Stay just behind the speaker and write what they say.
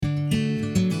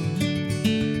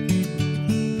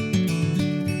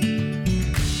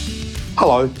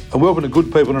Hello and welcome to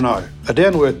Good People to Know, a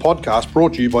down-to-earth podcast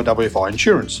brought to you by WFI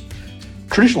Insurance.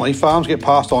 Traditionally, farms get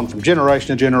passed on from generation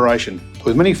to generation.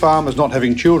 With many farmers not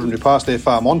having children to pass their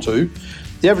farm on to,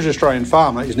 the average Australian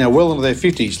farmer is now well into their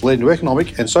 50s, leading to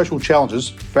economic and social challenges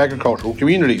for agricultural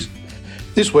communities.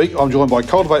 This week, I'm joined by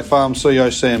Cultivating Farms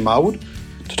CEO Sam Marwood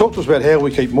to talk to us about how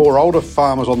we keep more older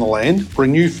farmers on the land,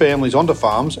 bring new families onto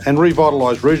farms and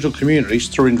revitalise regional communities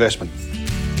through investment.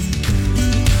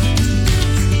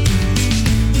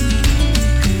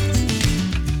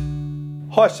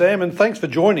 Hi Sam, and thanks for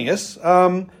joining us.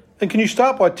 And can you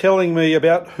start by telling me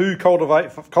about who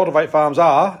Cultivate Farms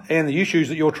are and the issues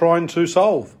that you're trying to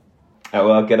solve?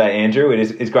 Well, g'day Andrew.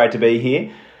 It's great to be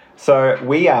here. So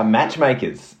we are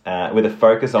matchmakers with a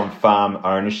focus on farm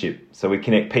ownership. So we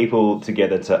connect people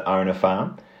together to own a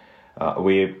farm.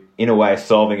 We're in a way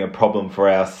solving a problem for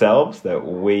ourselves that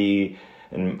we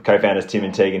and co-founders Tim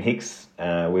and Tegan Hicks,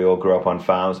 we all grew up on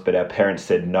farms, but our parents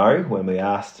said no when we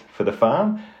asked for the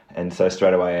farm. And so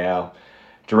straight away our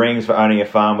dreams for owning a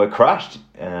farm were crushed.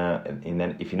 In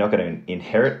that if you're not going to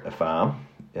inherit a farm,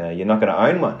 you're not going to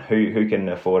own one. Who can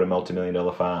afford a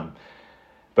multi-million-dollar farm?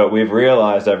 But we've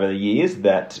realised over the years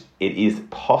that it is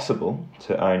possible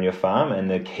to own your farm,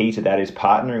 and the key to that is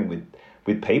partnering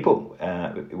with people,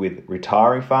 with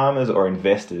retiring farmers or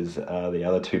investors. The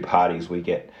other two parties we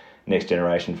get next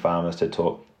generation farmers to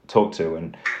talk to,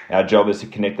 and our job is to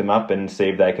connect them up and see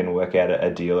if they can work out a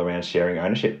deal around sharing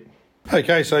ownership.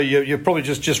 Okay, so you've probably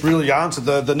just really answered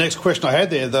the next question I had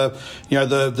there.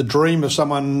 The dream of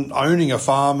someone owning a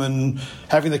farm and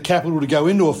having the capital to go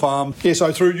into a farm. Yeah,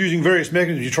 so through using various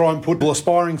mechanisms, you try and put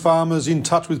aspiring farmers in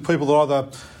touch with people that either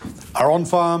are on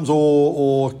farms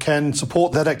or can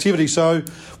support that activity. So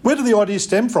where did the idea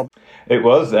stem from? It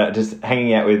was just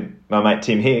hanging out with my mate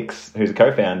Tim Hicks, who's a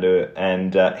co-founder,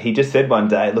 and he just said one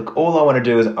day, look, all I want to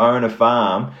do is own a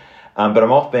farm, but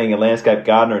I'm off being a landscape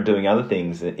gardener and doing other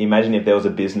things. Imagine if there was a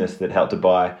business that helped to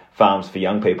buy farms for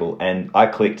young people. And I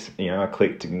clicked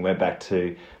and went back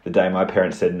to the day my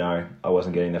parents said no, I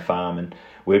wasn't getting the farm. And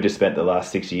we've just spent the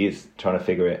last 6 years trying to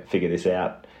figure this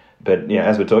out. But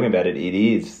as we're talking about it, it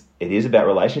is about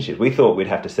relationships. We thought we'd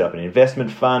have to set up an investment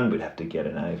fund, we'd have to get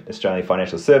an Australian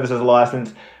Financial Services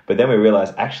license, but then we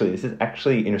realised this is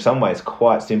actually in some ways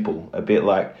quite simple, a bit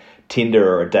like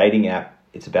Tinder or a dating app.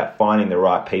 It's about finding the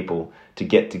right people to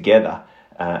get together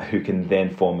who can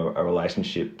then form a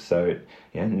relationship. So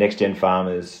next gen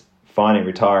farmers, finding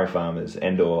retiring farmers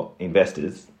and or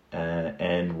investors,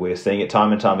 and we're seeing it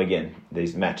time and time again.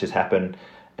 These matches happen,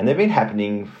 and they've been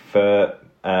happening for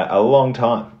a long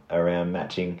time, around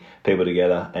matching people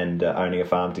together and owning a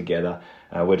farm together.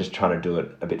 We're just trying to do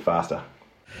it a bit faster.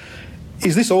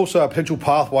 Is this also a potential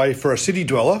pathway for a city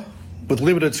dweller with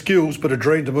limited skills but a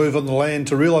dream to move on the land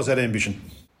to realise that ambition?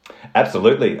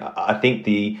 Absolutely. I think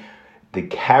the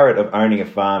carrot of owning a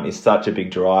farm is such a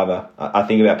big driver. I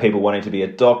think about people wanting to be a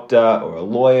doctor or a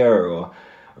lawyer or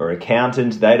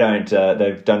accountant. They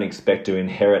don't expect to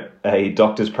inherit a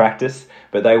doctor's practice,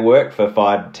 but they work for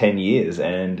 5-10 years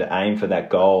and aim for that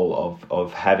goal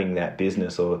of having that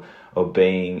business or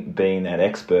being that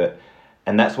expert.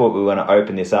 And that's what we want to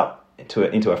open this up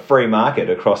into a free market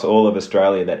across all of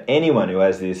Australia, that anyone who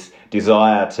has this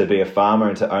desire to be a farmer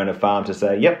and to own a farm, to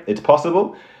say, yep, it's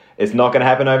possible. It's not going to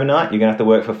happen overnight. You're going to have to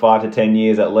work for 5 to 10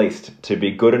 years at least to be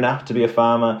good enough to be a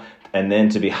farmer, and then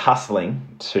to be hustling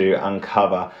to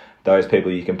uncover those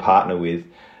people you can partner with.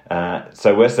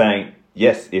 So we're saying,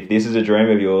 yes, if this is a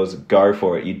dream of yours, go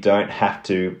for it. You don't have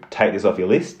to take this off your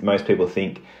list. Most people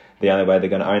think the only way they're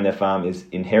going to own their farm is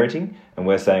inheriting. And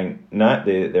we're saying, no,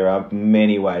 there are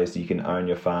many ways you can own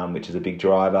your farm, which is a big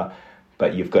driver.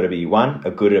 But you've got to be, one,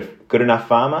 a good enough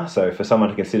farmer. So for someone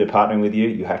to consider partnering with you,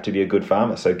 you have to be a good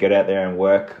farmer. So get out there and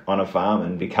work on a farm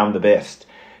and become the best.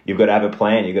 You've got to have a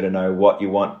plan. You've got to know what you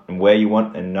want and where you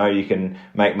want, and know you can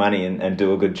make money and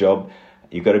do a good job.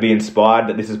 You've got to be inspired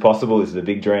that this is possible. This is a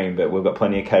big dream, but we've got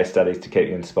plenty of case studies to keep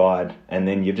you inspired. And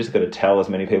then you've just got to tell as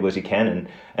many people as you can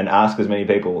and ask as many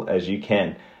people as you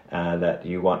can that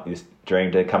you want this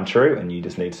dream to come true, and you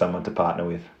just need someone to partner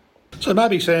with. So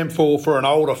maybe, Sam, for an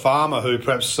older farmer who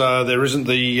perhaps there isn't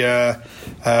the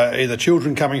either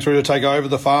children coming through to take over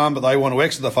the farm, but they want to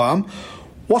exit the farm,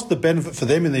 what's the benefit for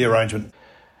them in the arrangement?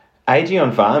 Aging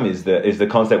on farm is the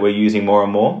concept we're using more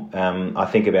and more. I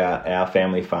think about our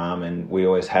family farm, and we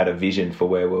always had a vision for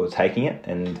where we were taking it,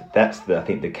 and that's I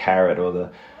think the carrot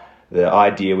or the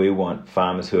idea we want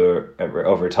farmers who are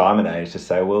of retirement age to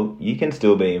say, well, you can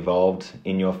still be involved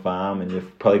in your farm, and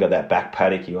you've probably got that back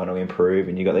paddock you want to improve,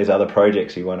 and you've got these other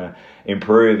projects you want to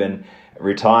improve, and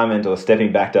retirement or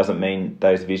stepping back doesn't mean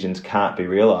those visions can't be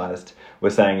realised.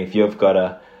 We're saying if you've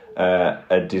got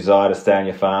a desire to stay on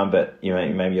your farm, but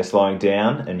maybe you're slowing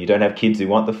down and you don't have kids who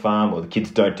want the farm, or the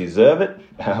kids don't deserve it,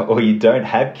 or you don't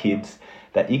have kids,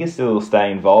 that you can still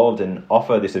stay involved and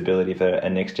offer this ability for a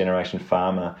next generation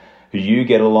farmer who you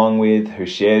get along with, who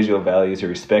shares your values, who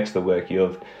respects the work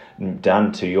you've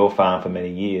done to your farm for many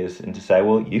years, and to say,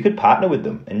 well, you could partner with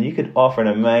them and you could offer an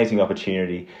amazing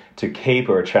opportunity to keep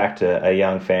or attract a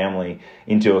young family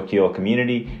into your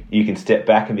community. You can step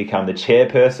back and become the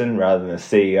chairperson rather than the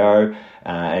CEO,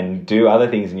 and do other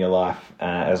things in your life,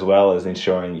 as well as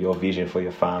ensuring your vision for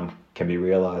your farm can be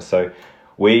realised. So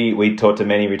we talk to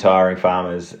many retiring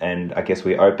farmers, and I guess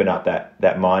we open up that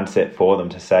mindset for them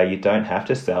to say, you don't have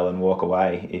to sell and walk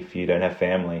away if you don't have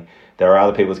family. There are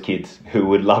other people's kids who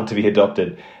would love to be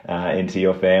adopted into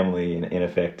your family, in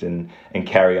effect, and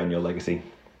carry on your legacy.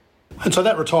 And so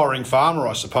that retiring farmer,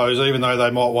 I suppose, even though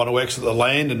they might want to exit the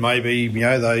land and maybe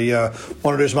they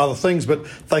want to do some other things, but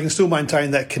they can still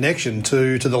maintain that connection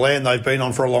to the land they've been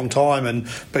on for a long time and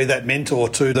be that mentor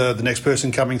to the next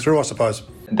person coming through, I suppose.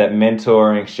 That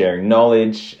mentoring, sharing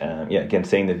knowledge, again,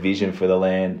 seeing the vision for the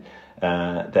land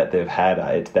that they've had.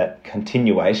 It's that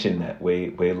continuation that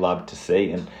we love to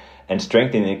see, and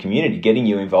strengthening the community, getting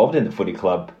you involved in the footy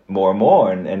club more and more,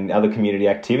 and other community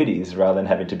activities, rather than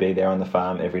having to be there on the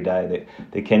farm every day.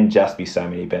 There can just be so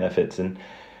many benefits, and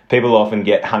people often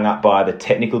get hung up by the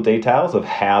technical details of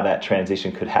how that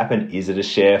transition could happen. Is it a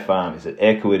share farm? Is it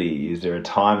equity? Is there a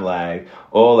time lag?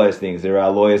 All those things. There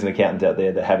are lawyers and accountants out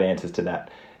there that have answers to that.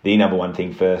 The number one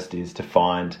thing first is to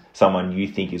find someone you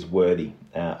think is worthy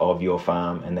of your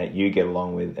farm and that you get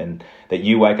along with, and that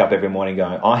you wake up every morning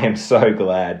going, I am so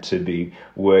glad to be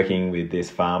working with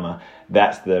this farmer.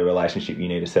 That's the relationship you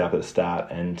need to set up at the start,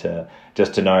 and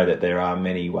just to know that there are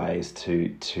many ways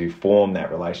to form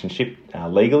that relationship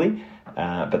legally,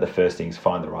 but the first thing is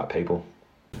find the right people.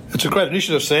 It's a great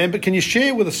initiative, Sam, but can you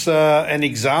share with us an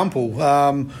example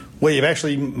where you've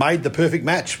actually made the perfect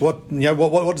match? What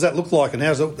does that look like, and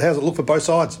how's it look for both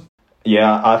sides?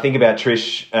 Yeah, I think about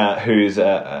Trish, who's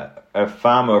a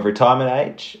farmer of retirement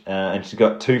age, and she's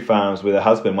got two farms with her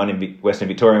husband, one in Western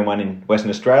Victoria and one in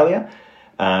Western Australia.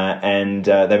 And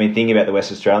they've been thinking about the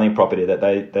West Australian property, that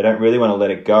they don't really want to let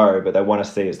it go, but they want to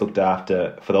see it's looked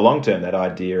after for the long term, that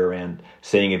idea around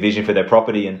seeing a vision for their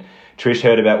property. And Trish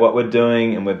heard about what we're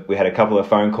doing, and we had a couple of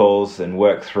phone calls and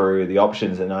worked through the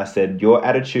options. And I said, your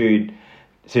attitude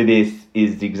to this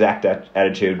is the exact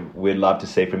attitude we'd love to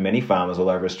see from many farmers all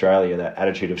over Australia, that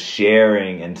attitude of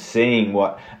sharing and seeing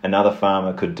what another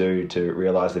farmer could do to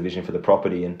realise the vision for the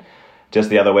property. And just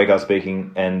the other week I was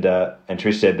speaking, and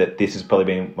Trish said that this has probably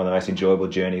been one of the most enjoyable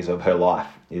journeys of her life,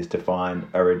 is to find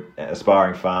an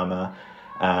aspiring farmer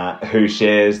who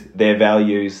shares their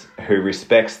values, who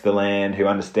respects the land, who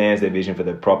understands their vision for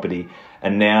the property,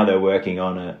 and now they're working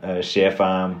on a share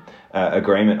farm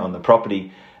agreement on the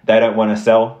property. They don't want to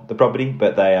sell the property,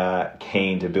 but they are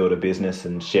keen to build a business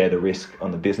and share the risk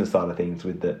on the business side of things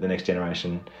with the next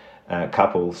generation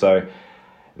couple. So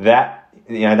that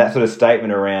sort of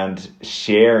statement around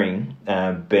sharing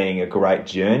being a great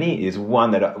journey is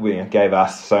one that gave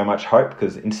us so much hope,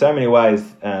 because in so many ways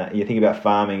you think about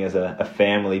farming as a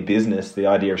family business. The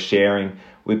idea of sharing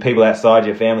with people outside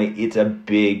your family, it's a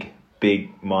big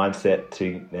mindset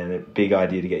and a big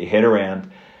idea to get your head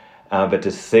around. But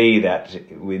to see that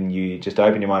when you just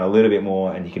open your mind a little bit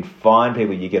more and you can find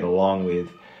people you get along with,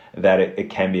 that it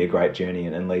can be a great journey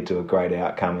and lead to a great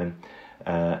outcome. And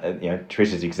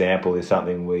Trish's example is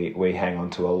something we hang on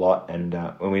to a lot. And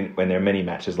when there are many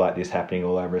matches like this happening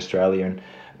all over Australia, and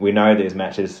we know there's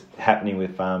matches happening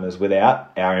with farmers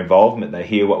without our involvement. They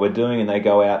hear what we're doing and they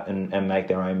go out and make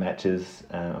their own matches,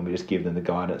 and we just give them the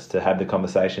guidance to have the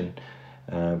conversation.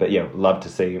 But love to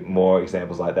see more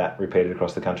examples like that repeated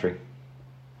across the country.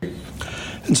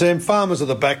 And Sam, farmers are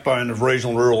the backbone of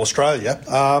regional and rural Australia.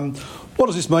 What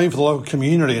does this mean for the local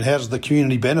community, and how does the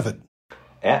community benefit?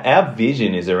 Our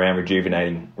vision is around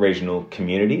rejuvenating regional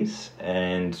communities,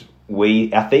 and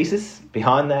our thesis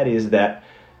behind that is that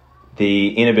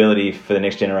the inability for the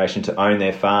next generation to own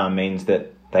their farm means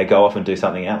that they go off and do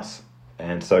something else.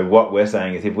 And so what we're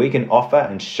saying is, if we can offer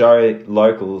and show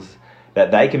locals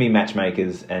that they can be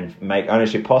matchmakers and make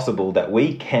ownership possible, that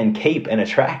we can keep and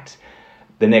attract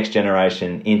the next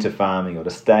generation into farming or to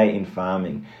stay in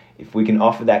farming. If we can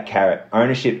offer that carrot,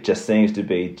 ownership just seems to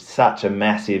be such a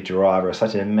massive driver,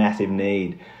 such a massive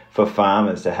need for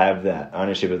farmers to have that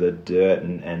ownership of the dirt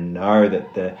and know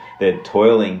that their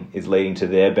toiling is leading to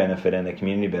their benefit and their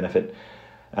community benefit.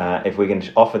 If we can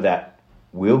offer that,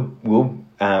 we'll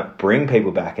bring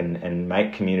people back and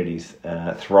make communities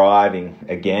thriving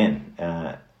again.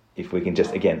 if we can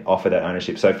just, again, offer that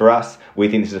ownership. So for us, we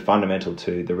think this is fundamental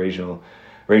to the regional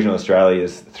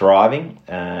Australia's thriving,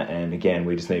 and again,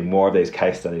 we just need more of these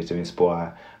case studies to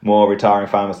inspire more retiring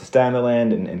farmers to stay on the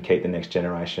land and keep the next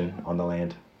generation on the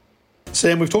land.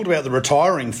 Sam, we've talked about the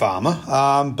retiring farmer,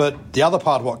 but the other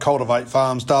part of what Cultivate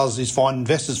Farms does is find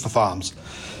investors for farms.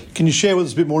 Can you share with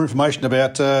us a bit more information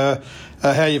about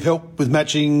how you've helped with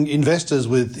matching investors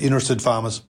with interested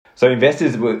farmers? So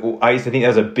investors, I used to think that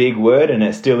was a big word, and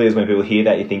it still is when people hear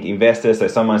that. You think investor, so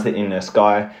someone sitting in a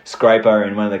skyscraper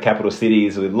in one of the capital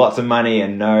cities with lots of money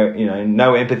and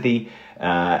no empathy,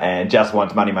 and just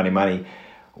wants money.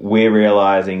 We're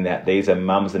realising that these are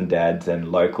mums and dads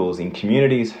and locals in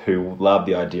communities who love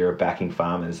the idea of backing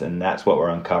farmers, and that's what we're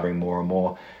uncovering more and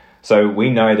more. So we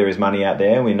know there is money out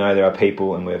there. We know there are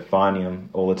people, and we're finding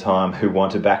them all the time, who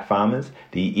want to back farmers.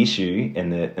 The issue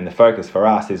and the focus for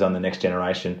us is on the next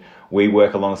generation. We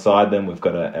work alongside them. We've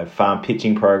got a farm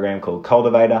pitching program called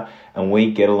Cultivating, and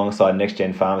we get alongside next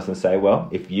gen farmers and say, well,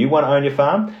 if you want to own your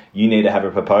farm, you need to have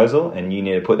a proposal, and you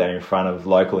need to put that in front of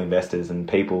local investors and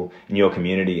people in your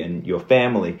community and your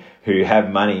family who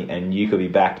have money, and you could be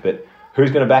backed. But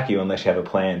who's going to back you unless you have a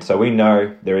plan? So we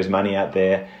know there is money out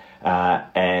there.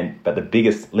 But the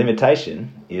biggest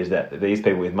limitation is that these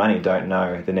people with money don't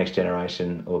know the next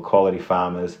generation or quality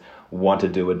farmers want to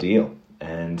do a deal.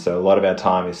 And so a lot of our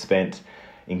time is spent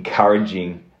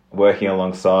encouraging, working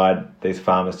alongside these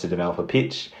farmers to develop a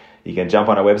pitch. You can jump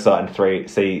on our website and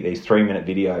see these 3-minute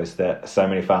videos that so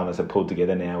many farmers have pulled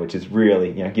together now, which is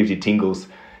really, gives you tingles,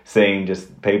 seeing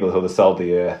just people who have sold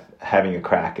the earth having a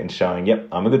crack and showing, yep,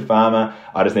 I'm a good farmer.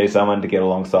 I just need someone to get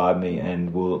alongside me,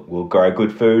 and we'll grow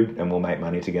good food and we'll make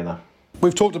money together.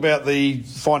 We've talked about the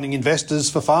finding investors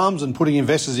for farms and putting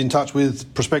investors in touch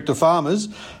with prospective farmers.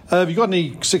 Have you got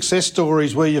any success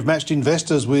stories where you've matched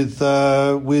investors with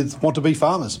want-to-be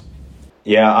farmers?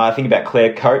 Yeah, I think about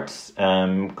Claire Coates.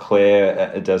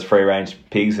 Claire does free-range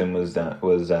pigs and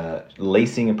was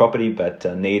leasing a property, but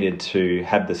needed to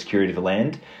have the security of the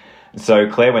land. So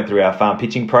Claire went through our farm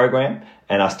pitching program,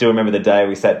 and I still remember the day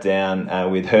we sat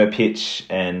down with her pitch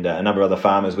and a number of other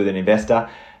farmers with an investor,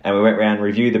 and we went around and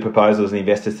reviewed the proposals, and the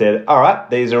investor said, all right,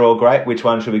 these are all great, which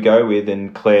one should we go with?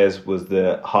 And Claire's was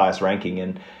the highest ranking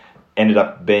and ended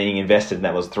up being invested, and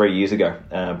that was 3 years ago,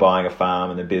 buying a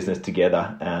farm and a business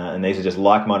together. And these are just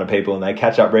like-minded people, and they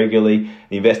catch up regularly.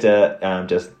 The investor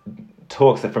just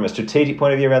talks from a strategic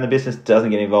point of view around the business,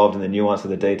 doesn't get involved in the nuance of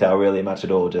the detail really much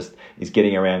at all, just is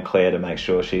getting around Claire to make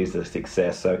sure she's a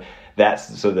success. So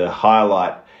that's sort of the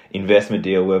highlight investment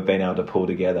deal we've been able to pull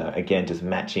together. Again, just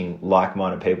matching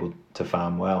like-minded people to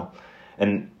farm well.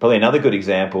 And probably another good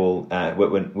example,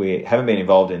 we haven't been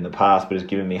involved in the past, but has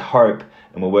given me hope,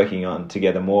 and we're working on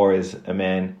together more, is a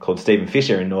man called Stephen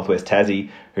Fisher in northwest Tassie,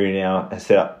 who now has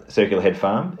set up Circular Head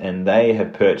Farm, and they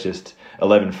have purchased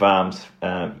 11 farms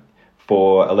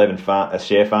for 11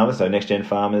 share farmers, so next-gen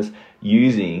farmers,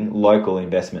 using local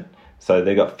investment. So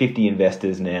they've got 50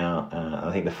 investors now.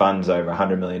 I think the fund's over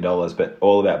 $100 million, but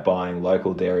all about buying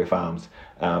local dairy farms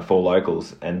for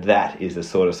locals. And that is the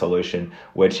sort of solution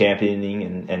we're championing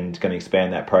and going to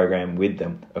expand that program with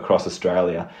them across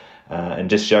Australia. And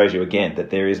just shows you again that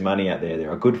there is money out there.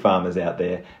 There are good farmers out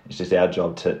there. It's just our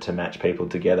job to match people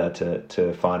together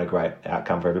to find a great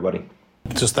outcome for everybody.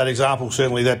 Just that example,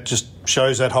 certainly that just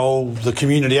shows the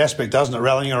community aspect, doesn't it?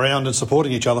 Rallying around and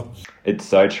supporting each other. It's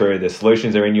so true. The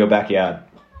solutions are in your backyard.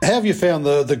 How have you found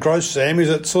the growth, Sam? Is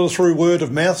it sort of through word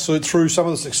of mouth, so through some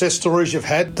of the success stories you've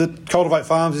had that Cultivate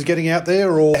Farms is getting out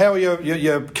there, or how are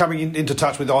you coming into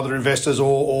touch with either investors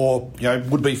or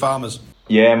would-be farmers?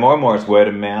 Yeah, more and more it's word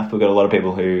of mouth. We've got a lot of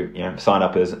people who sign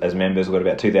up as members. We've got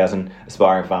about 2,000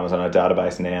 aspiring farmers on our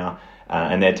database now.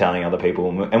 And they're telling other people.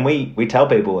 And we tell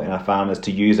people and our farmers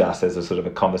to use us as a sort of a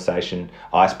conversation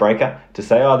icebreaker to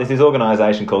say, oh, there's this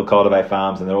organisation called Cultivate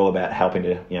Farms, and they're all about helping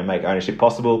to make ownership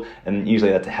possible. And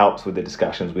usually that helps with the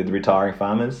discussions with retiring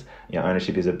farmers.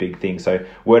 Ownership is a big thing. So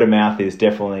word of mouth is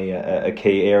definitely a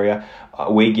key area.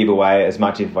 We give away as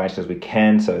much information as we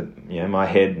can. So,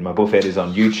 my buff head is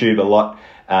on YouTube a lot.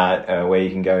 Where you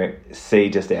can go see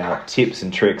just our tips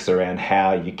and tricks around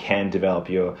how you can develop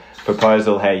your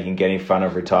proposal, how you can get in front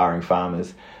of retiring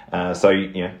farmers. So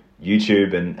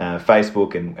YouTube and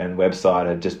Facebook and website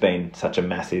have just been such a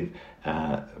massive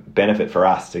benefit for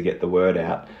us to get the word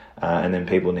out. And then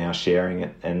people now sharing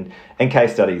it. And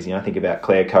case studies, I think about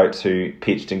Claire Coates, who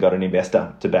pitched and got an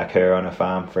investor to back her on a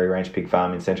farm, free-range pig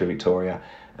farm in central Victoria.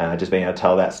 Just being able to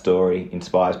tell that story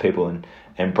inspires people and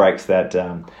breaks that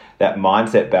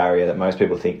mindset barrier that most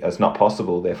people think it's not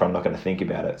possible, therefore I'm not going to think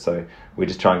about it. So we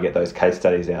just try and get those case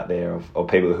studies out there of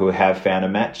people who have found a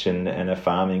match and are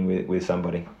farming with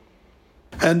somebody.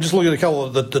 And just looking at a couple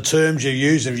of the terms you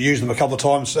use, and you've used them a couple of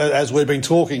times as we've been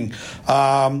talking,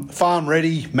 farm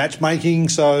ready, matchmaking.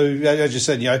 So as you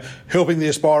said, helping the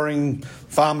aspiring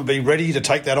farmer be ready to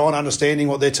take that on, understanding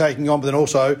what they're taking on, but then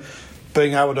also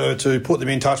being able to put them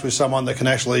in touch with someone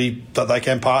that they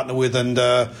can partner with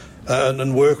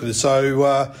and work with.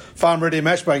 So farm ready and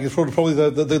matchmaking is probably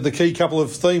the key couple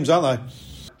of themes, aren't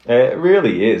they? It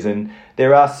really is, and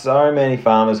there are so many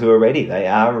farmers who are ready. They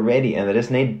are ready, and they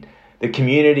just need the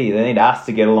community. They need us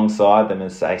to get alongside them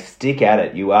and say, stick at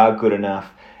it. You are good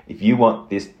enough. If you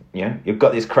want this, you've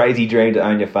got this crazy dream to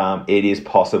own your farm. It is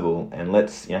possible. And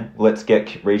let's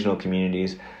get regional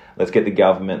communities. Let's get the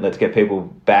government. Let's get people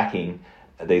backing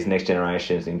these next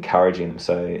generations, encouraging them.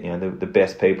 So, the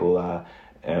best people are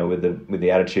with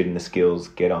the attitude and the skills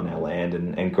get on our land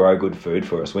and grow good food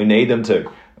for us. We need them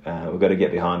to. We've got to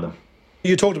get behind them.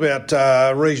 You talked about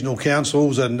regional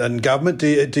councils and government. Do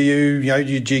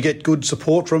you get good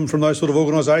support from those sort of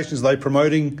organisations? Are they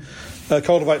promoting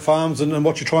Cultivate Farms and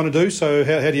what you're trying to do? So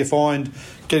how do you find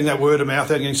getting that word of mouth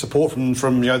out, getting support from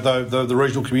the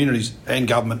regional communities and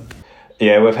government?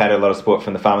 Yeah, we've had a lot of support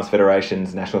from the Farmers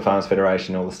Federations, National Farmers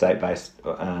Federation, all the state-based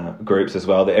groups as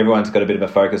well. Everyone's got a bit of a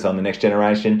focus on the next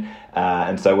generation,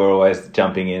 and so we're always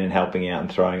jumping in and helping out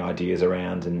and throwing ideas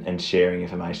around and sharing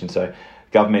information. So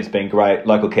government's been great.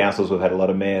 Local councils, we've had a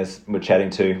lot of mayors we're chatting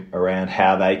to around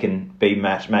how they can be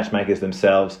matchmakers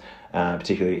themselves,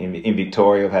 particularly in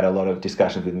Victoria. We've had a lot of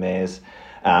discussions with mayors.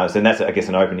 So that's, I guess,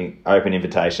 an open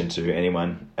invitation to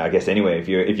anyone, I guess, anywhere. If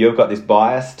you've got this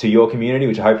bias to your community,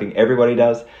 which I'm hoping everybody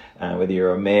does, whether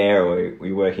you're a mayor or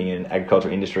you're working in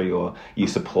agricultural industry or you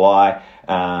supply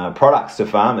products to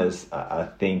farmers, I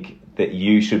think that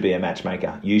you should be a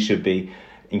matchmaker. You should be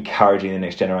encouraging the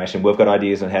next generation. We've got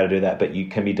ideas on how to do that, but you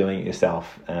can be doing it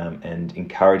yourself and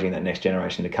encouraging that next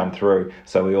generation to come through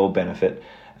so we all benefit.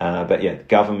 But yeah,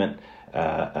 government,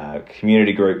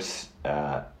 community groups,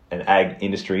 and ag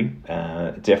industry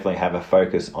definitely have a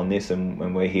focus on this,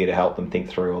 and we're here to help them think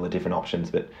through all the different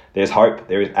options. But there's hope.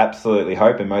 There is absolutely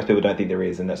hope, and most people don't think there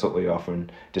is, and that's what we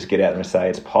often just get out there and say,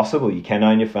 it's possible. You can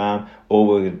own your farm. All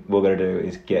we're going to do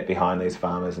is get behind these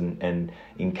farmers and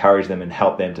encourage them and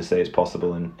help them to see it's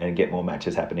possible and get more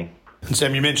matches happening. And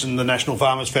Sam, you mentioned the National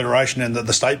Farmers Federation and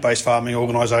the state-based farming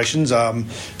organisations.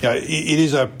 It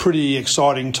is a pretty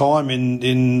exciting time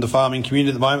in the farming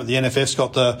community at the moment. The NFF's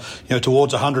got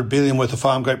towards $100 billion worth of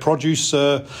farm gate produce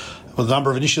with a number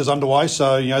of initiatives underway.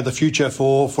 So the future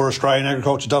for Australian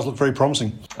agriculture does look very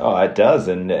promising. Oh, it does.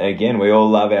 And again, we all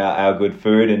love our good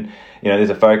food, and there's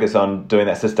a focus on doing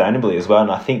that sustainably as well. And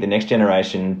I think the next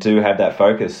generation do have that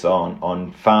focus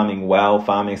on farming well,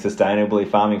 farming sustainably,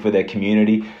 farming for their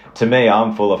community. To me,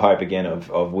 I'm full of hope again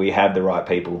of we have the right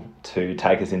people to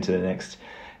take us into the next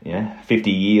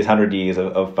 50 years, 100 years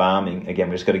of farming. Again,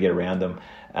 we've just got to get around them.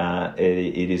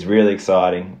 It is really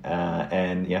exciting,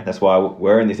 and that's why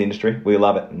we're in this industry. We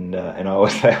love it, and I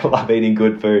always say I love eating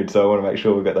good food, so I want to make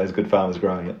sure we've got those good farmers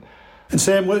growing it. And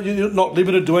Sam, you're not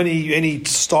limited to any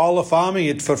style of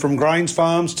farming, from grains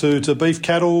farms to beef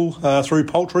cattle through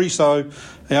poultry. So,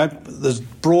 as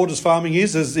broad as farming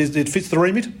is, it fits the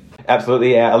remit.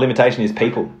 Absolutely. Our limitation is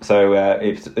people. So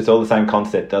it's all the same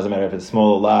concept. Doesn't matter if it's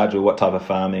small or large or what type of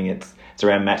farming. It's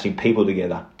around matching people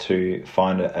together to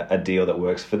find a deal that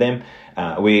works for them.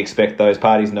 We expect those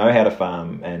parties know how to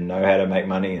farm and know how to make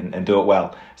money and do it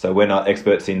well. So we're not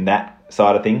experts in that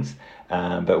side of things,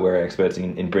 but we're experts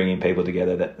in bringing people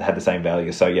together that have the same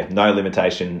values. So yeah, no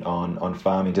limitation on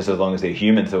farming, just as long as they're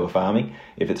humans who are farming.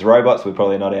 If it's robots, we're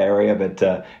probably not our area,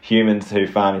 but humans who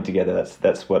farming together,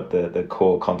 that's what the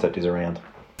core concept is around.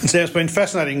 Sam, it's been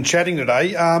fascinating chatting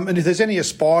today. And if there's any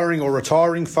aspiring or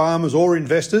retiring farmers or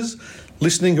investors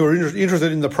listening who are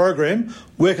interested in the program,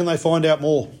 where can they find out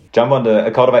more? Jump onto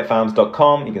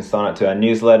cultivatefarms.com. You can sign up to our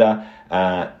newsletter.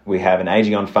 We have an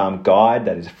Aging on Farm guide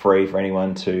that is free for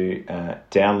anyone to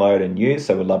download and use.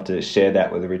 So we'd love to share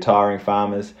that with the retiring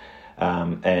farmers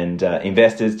and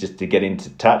investors, just to get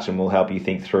into touch, and we'll help you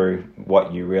think through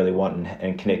what you really want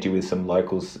and connect you with some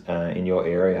locals in your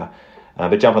area.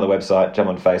 But jump on the website, jump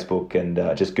on Facebook,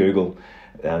 and just Google.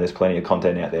 There's plenty of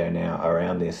content out there now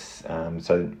around this.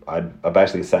 So I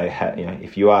basically say,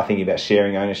 if you are thinking about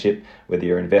sharing ownership, whether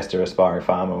you're an investor, aspiring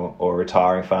farmer, or a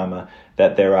retiring farmer,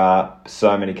 that there are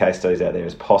so many case studies out there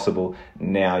as possible.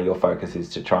 Now your focus is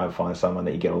to try and find someone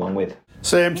that you get along with.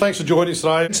 Sam, thanks for joining us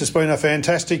today. It's been a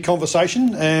fantastic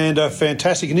conversation and a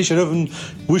fantastic initiative, and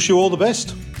wish you all the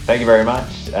best. Thank you very much.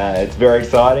 It's very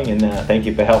exciting, and thank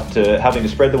you for helping to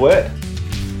spread the word.